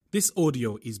This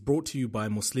audio is brought to you by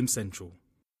Muslim Central.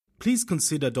 Please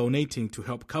consider donating to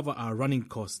help cover our running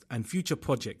costs and future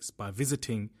projects by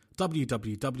visiting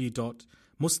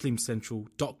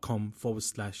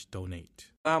www.muslimcentral.com/donate.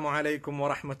 Assalamu alaikum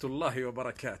wa rahmatullahi wa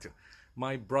barakatuh.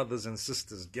 My brothers and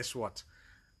sisters, guess what?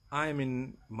 I'm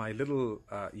in my little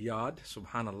yard,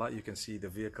 subhanallah. You can see the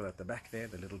vehicle at the back there,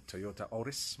 the little Toyota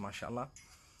Auris, mashallah.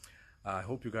 I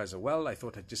hope you guys are well. I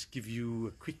thought I'd just give you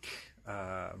a quick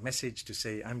message to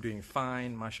say I'm doing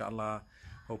fine, mashallah.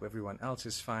 Hope everyone else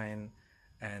is fine.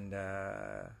 And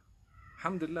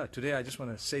alhamdulillah, today I just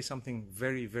want to say something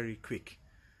very, very quick.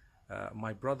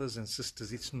 My brothers and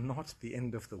sisters, it's not the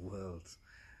end of the world.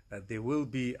 There will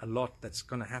be a lot that's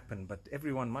going to happen, but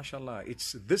everyone, mashallah,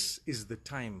 this is the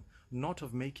time not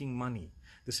of making money.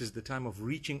 This is the time of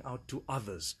reaching out to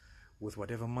others with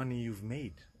whatever money you've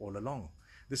made all along.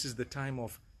 This is the time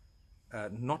of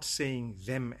not saying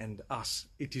them and us.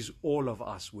 It is all of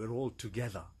us. We're all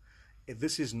together.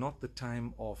 This is not the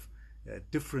time of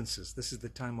differences. This is the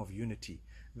time of unity.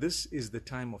 This is the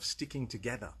time of sticking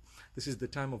together. This is the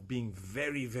time of being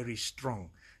very, very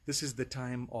strong. This is the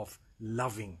time of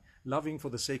loving for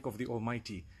the sake of the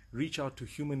Almighty. Reach out to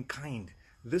humankind.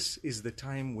 This is the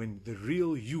time when the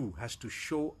real you has to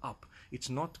show up. It's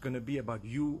not going to be about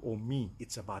you or me.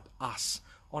 It's about us,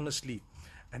 honestly.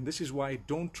 And this is why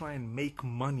don't try and make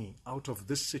money out of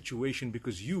this situation,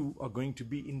 because you are going to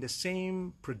be in the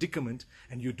same predicament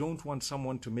and you don't want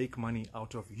someone to make money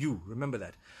out of you. Remember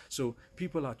that. So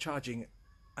people are charging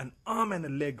an arm and a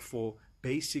leg for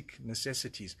basic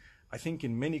necessities. I think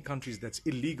in many countries that's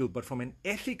illegal, but from an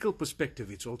ethical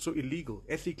perspective, it's also illegal.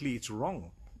 Ethically, it's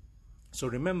wrong. So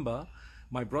remember,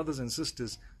 my brothers and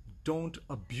sisters, don't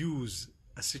abuse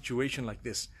a situation like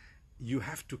this. You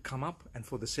have to come up and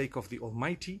for the sake of the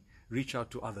Almighty, reach out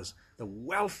to others. The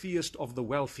wealthiest of the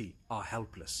wealthy are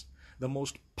helpless. The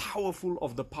most powerful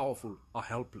of the powerful are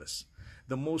helpless.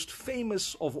 The most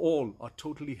famous of all are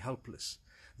totally helpless.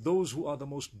 Those who are the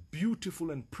most beautiful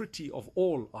and pretty of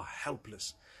all are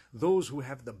helpless. Those who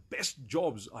have the best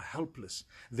jobs are helpless.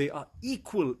 They are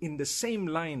equal in the same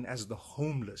line as the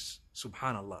homeless.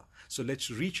 Subhanallah. So let's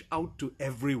reach out to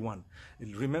everyone.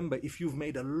 Remember, if you've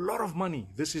made a lot of money,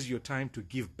 this is your time to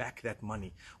give back that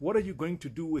money. What are you going to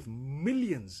do with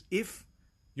millions if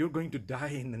you're going to die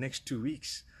in the next 2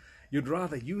 weeks? You'd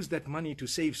rather use that money to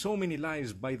save so many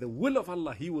lives. By the will of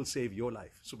Allah, He will save your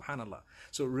life. Subhanallah.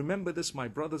 So remember this, my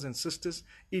brothers and sisters.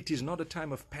 It is not a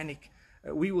time of panic.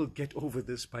 We will get over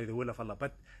this by the will of Allah.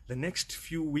 But the next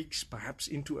few weeks, perhaps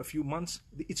into a few months,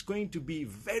 it's going to be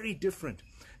very different.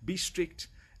 Be strict.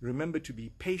 Remember to be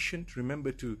patient.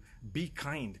 Remember to be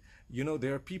kind. You know,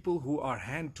 there are people who are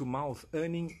hand to mouth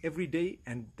earning every day,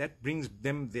 and that brings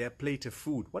them their plate of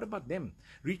food. What about them?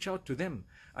 Reach out to them.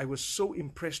 I was so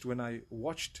impressed when I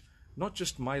watched not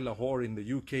just My Lahore in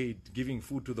the UK giving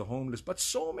food to the homeless, but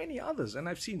so many others. And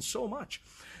I've seen so much.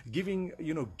 Giving.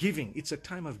 It's a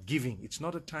time of giving. It's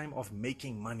not a time of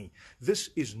making money. This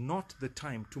is not the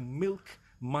time to milk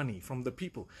money from the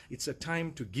people. It's a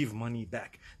time to give money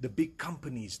back. The big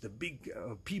companies, the big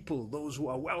people, those who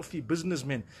are wealthy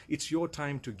businessmen, it's your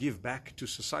time to give back to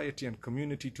society and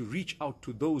community, to reach out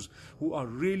to those who are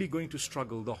really going to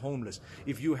struggle, the homeless.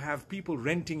 If you have people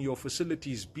renting your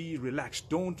facilities, be relaxed.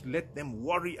 Don't let them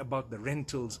worry about the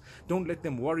rentals. Don't let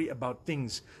them worry about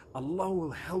things. Allah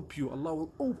will help you. Allah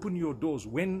will open your doors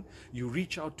when you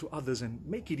reach out to others and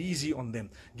make it easy on them.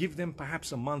 Give them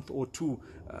perhaps a month or two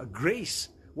grace.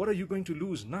 What are you going to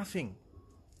lose? Nothing.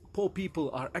 Poor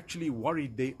people are actually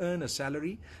worried. They earn a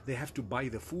salary. They have to buy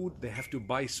the food. They have to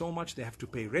buy so much. They have to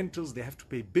pay rentals. They have to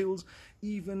pay bills.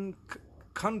 Even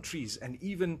countries and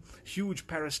even huge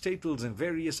parastatals and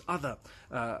various other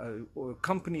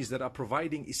companies that are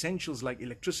providing essentials like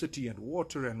electricity and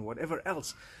water and whatever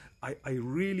else. I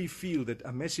really feel that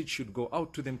a message should go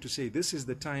out to them to say this is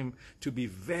the time to be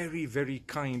very, very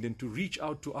kind and to reach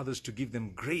out to others, to give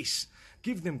them grace.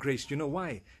 Give them grace. You know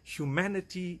why?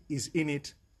 Humanity is in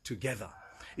it together.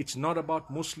 It's not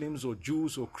about Muslims or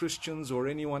Jews or Christians or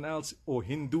anyone else or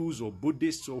Hindus or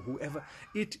Buddhists or whoever.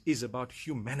 It is about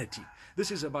humanity. This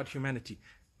is about humanity.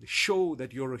 Show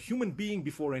that you're a human being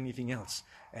before anything else,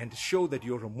 and show that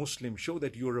you're a Muslim, show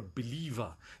that you're a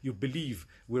believer. You believe.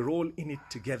 We're all in it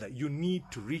together. You need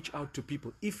to reach out to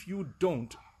people. If you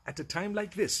don't, at a time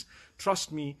like this,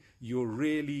 trust me, you're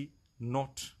really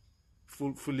not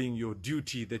fulfilling your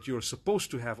duty that you're supposed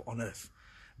to have on earth.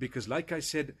 Because like I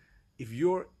said, if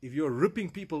you're ripping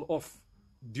people off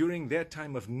during their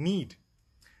time of need,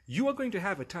 you are going to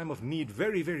have a time of need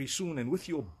very, very soon, and with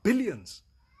your billions,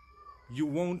 you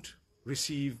won't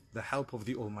receive the help of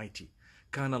the Almighty.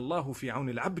 كان الله في عون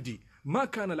العبد مَا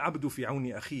كَانَ الْعَبْدُ فِي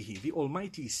عَوْنِ أَخِيهِ. The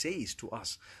Almighty says to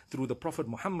us through the Prophet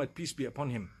Muhammad, peace be upon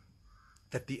him,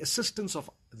 that the assistance of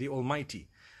the Almighty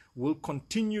will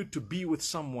continue to be with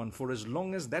someone for as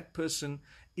long as that person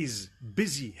is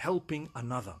busy helping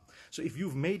another. So if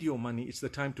you've made your money, it's the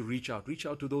time to reach out. Reach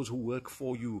out to those who work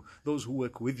for you, those who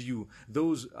work with you,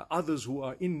 those others who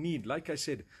are in need. Like I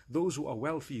said, those who are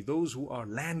wealthy, those who are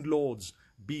landlords,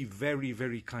 be very,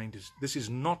 very kind. This is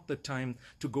not the time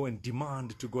to go and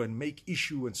demand, to go and make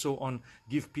issue and so on.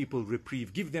 Give people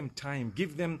reprieve. Give them time.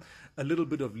 Give them a little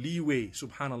bit of leeway.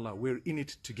 Subhanallah, we're in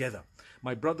it together.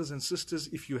 My brothers and sisters,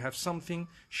 if you have something,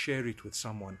 share it with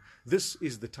someone. This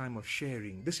is the time of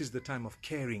sharing. This is the time of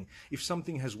caring. If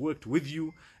something has worked with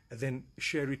you, then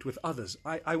share it with others.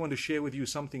 I want to share with you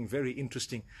something very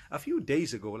interesting. A few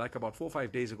days ago, like about 4 or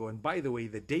 5 days ago, and by the way,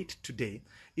 the date today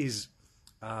is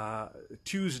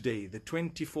Tuesday, the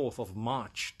 24th of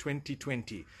March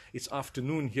 2020. It's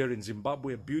afternoon here in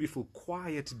Zimbabwe, a beautiful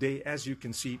quiet day as you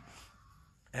can see.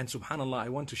 And subhanallah, I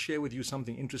want to share with you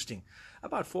something interesting.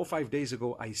 About 4 or 5 days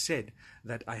ago, I said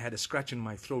that I had a scratch in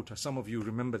my throat. Some of you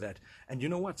remember that. And you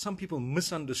know what? Some people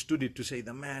misunderstood it to say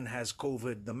the man has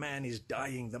COVID, the man is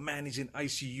dying, the man is in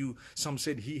ICU. Some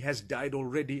said he has died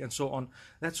already and so on.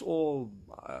 That's all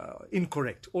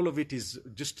incorrect. All of it is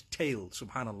just tale,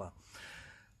 subhanallah.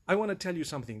 I want to tell you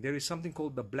something. There is something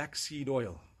called the black seed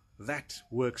oil. That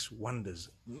works wonders.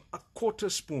 A quarter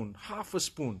spoon, half a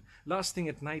spoon. Last thing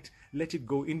at night, let it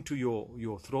go into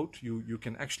your throat. You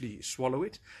can actually swallow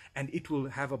it. And it will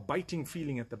have a biting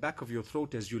feeling at the back of your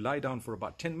throat as you lie down for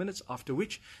about 10 minutes. After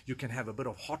which, you can have a bit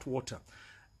of hot water.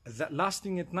 That last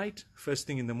thing at night, first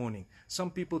thing in the morning. Some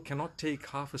people cannot take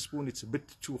half a spoon. It's a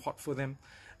bit too hot for them.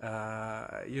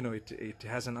 It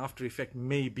has an after effect,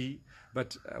 maybe.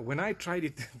 But when I tried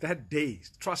it that day,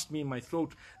 trust me, my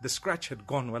throat, the scratch had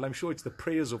gone. Well, I'm sure it's the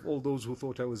prayers of all those who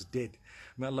thought I was dead.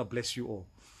 May Allah bless you all.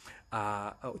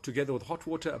 Together with hot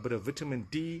water, a bit of vitamin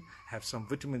D, have some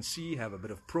vitamin C, have a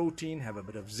bit of protein, have a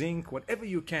bit of zinc, whatever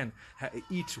you can.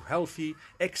 Eat healthy,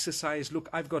 exercise. Look,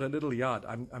 I've got a little yard.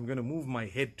 I'm going to move my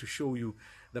head to show you.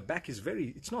 The back is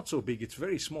it's not so big, it's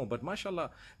very small. But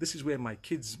mashallah, this is where my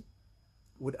kids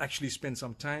would actually spend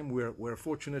some time. We're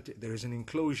fortunate. There is an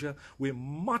enclosure. We're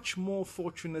much more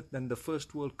fortunate than the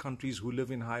first world countries who live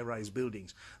in high-rise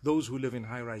buildings. Those who live in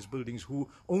high-rise buildings who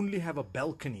only have a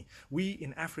balcony. We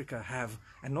in Africa have,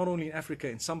 and not only in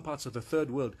Africa, in some parts of the third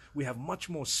world, we have much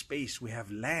more space. We have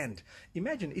land.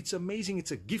 Imagine, it's amazing. It's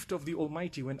a gift of the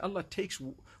Almighty. When Allah takes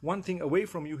one thing away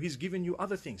from you, He's given you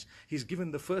other things. He's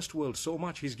given the first world so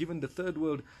much. He's given the third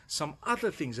world some other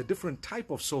things, a different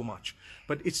type of so much.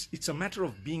 But it's a matter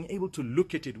of being able to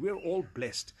look at it. We're all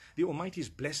blessed. The Almighty has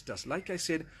blessed us. Like I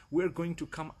said, we're going to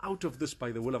come out of this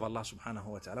by the will of Allah subhanahu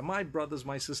wa ta'ala. My brothers,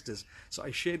 my sisters, so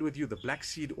I shared with you the black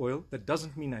seed oil. That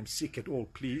doesn't mean I'm sick at all,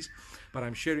 please. But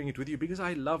I'm sharing it with you because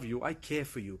I love you. I care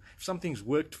for you. If something's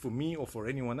worked for me or for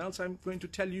anyone else, I'm going to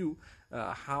tell you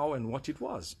how and what it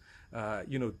was.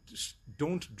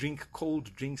 Don't drink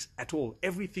cold drinks at all.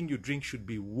 Everything you drink should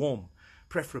be warm,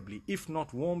 preferably. If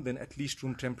not warm, then at least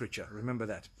room temperature. Remember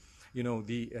that.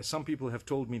 Some people have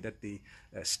told me that the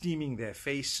steaming their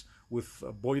face with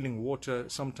boiling water,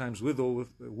 sometimes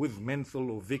with menthol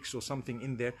or Vicks or something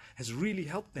in there, has really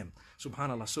helped them.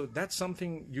 Subhanallah. So that's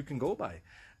something you can go by.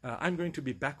 I'm going to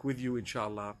be back with you,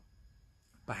 inshallah,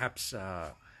 perhaps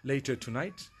later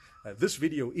tonight. This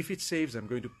video, if it saves, I'm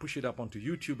going to push it up onto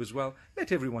YouTube as well.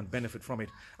 Let everyone benefit from it.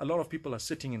 A lot of people are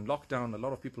sitting in lockdown. A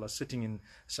lot of people are sitting in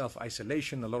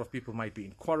self-isolation. A lot of people might be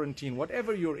in quarantine.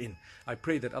 Whatever you're in, I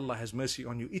pray that Allah has mercy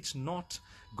on you. It's not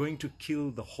going to kill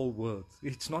the whole world.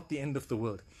 It's not the end of the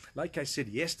world. Like I said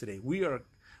yesterday, we are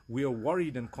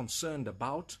worried and concerned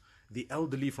about the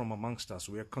elderly from amongst us.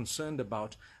 We are concerned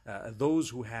about those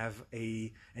who have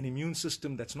an immune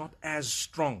system that's not as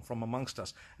strong from amongst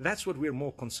us. That's what we're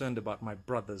more concerned about, my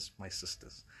brothers, my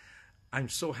sisters. I'm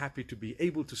so happy to be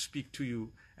able to speak to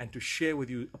you and to share with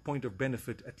you a point of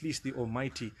benefit. At least the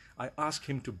Almighty, I ask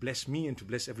Him to bless me and to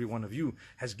bless every one of you,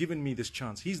 has given me this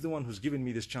chance. He's the one who's given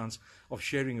me this chance of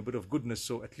sharing a bit of goodness.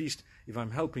 So at least if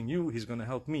I'm helping you, He's going to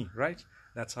help me, right?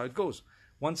 That's how it goes.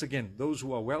 Once again, those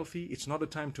who are wealthy, it's not a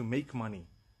time to make money.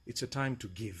 It's a time to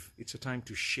give. It's a time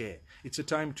to share. It's a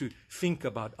time to think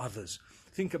about others.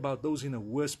 Think about those in a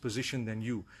worse position than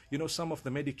you. You know, some of the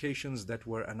medications that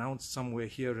were announced somewhere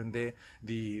here and there,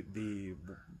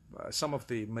 some of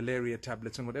the malaria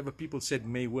tablets and whatever people said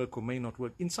may work or may not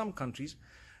work. In some countries,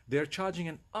 they're charging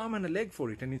an arm and a leg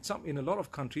for it. And in a lot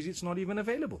of countries, it's not even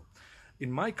available.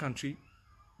 In my country,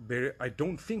 I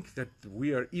don't think that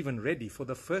we are even ready for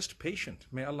the first patient.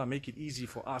 May Allah make it easy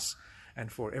for us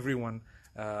and for everyone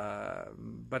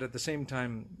But at the same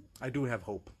time, I do have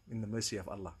hope in the mercy of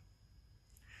Allah.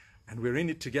 And we're in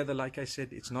it together, like I said.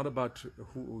 It's not about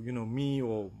who, me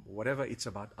or whatever. It's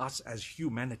about us as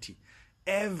humanity.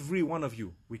 Every one of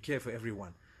you, we care for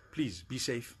everyone. Please be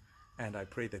safe, and I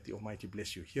pray that the Almighty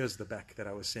bless you. Here's the back that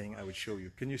I was saying I would show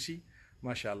you. Can you see?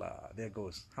 MashaAllah, there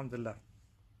goes. Alhamdulillah.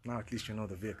 Now at least you know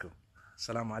the vehicle.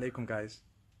 Assalamu alaikum, guys.